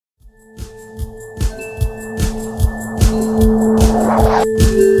Okay,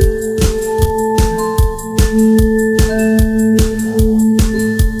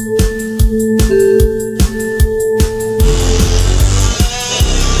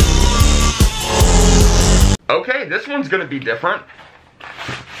 this one's gonna be different.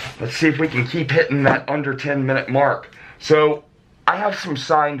 Let's see if we can keep hitting that under 10-minute mark. So, I have some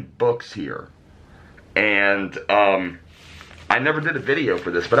signed books here. And, I never did a video for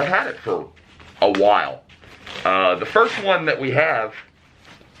this, but I've had it for a while. The first one that we have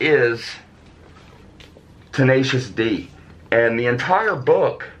is Tenacious D. And the entire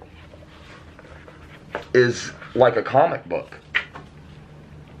book is like a comic book.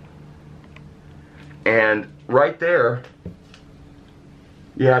 And right there,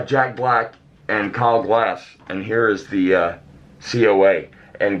 you have Jack Black and Kyle Glass. And here is the COA.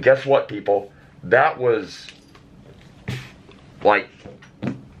 And guess what, people? That was like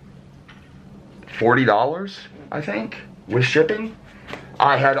 $40, I think, with shipping.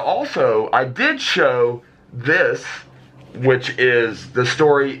 I did show this, which is the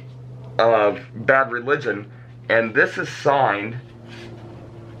story of Bad Religion. And this is signed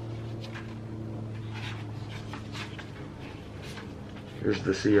here's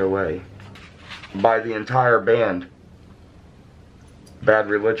the COA by the entire band, Bad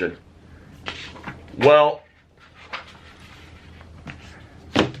Religion. Well,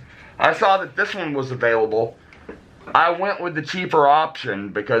 I saw that this one was available. I went with the cheaper option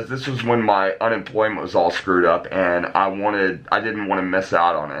because this was when my unemployment was all screwed up and I didn't want to miss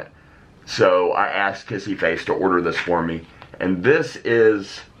out on it. So I asked Kissy Face to order this for me. And this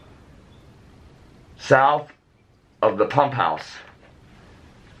is South of the Pump House.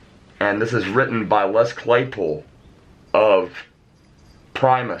 And this is written by Les Claypool of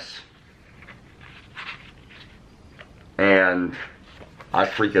Primus. And I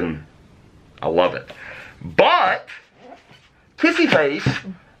love it. But Kissy Face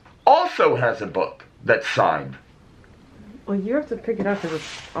also has a book that's signed. Well, you have to pick it up because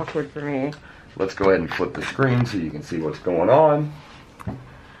it's awkward for me. Let's go ahead and flip the screen so you can see what's going on.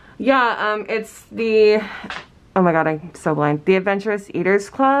 Yeah, it's the... Oh my god, I'm so blind. The Adventurous Eaters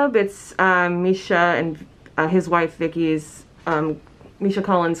Club. It's Misha and his wife Vicky's Misha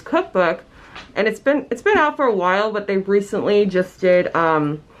Collins cookbook, and it's been out for a while, but they recently just did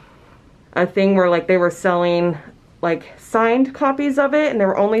a thing where like they were selling like signed copies of it, and there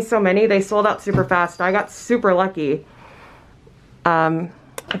were only so many. They sold out super fast. I got super lucky. I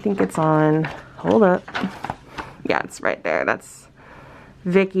think it's on. Hold up. Yeah, it's right there. That's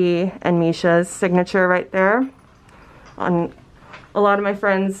Vicky and Misha's signature right there. A lot of my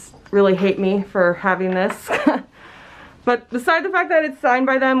friends really hate me for having this. But beside the fact that it's signed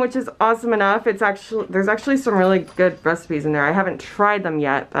by them, which is awesome enough, there's actually some really good recipes in there. I haven't tried them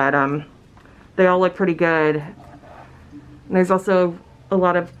yet, but they all look pretty good. And there's also a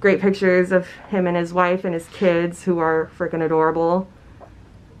lot of great pictures of him and his wife and his kids, who are freaking adorable.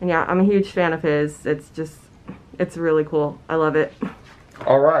 And yeah, I'm a huge fan of his. It's really cool. I love it.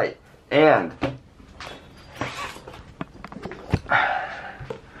 All right, and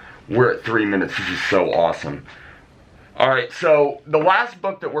we're at 3 minutes. This is so awesome. Alright, so the last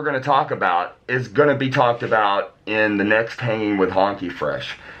book that we're going to talk about is going to be talked about in the next Hanging with Honky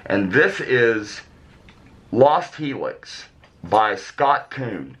Fresh. And this is Lost Helix by Scott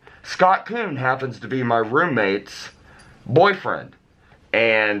Kuhn. Scott Kuhn happens to be my roommate's boyfriend.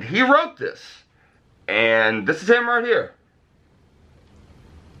 And he wrote this. And this is him right here.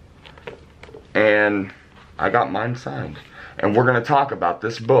 And I got mine signed. And we're going to talk about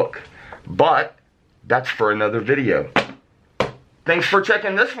this book. But that's for another video. Thanks for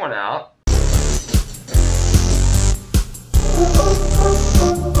checking this one out.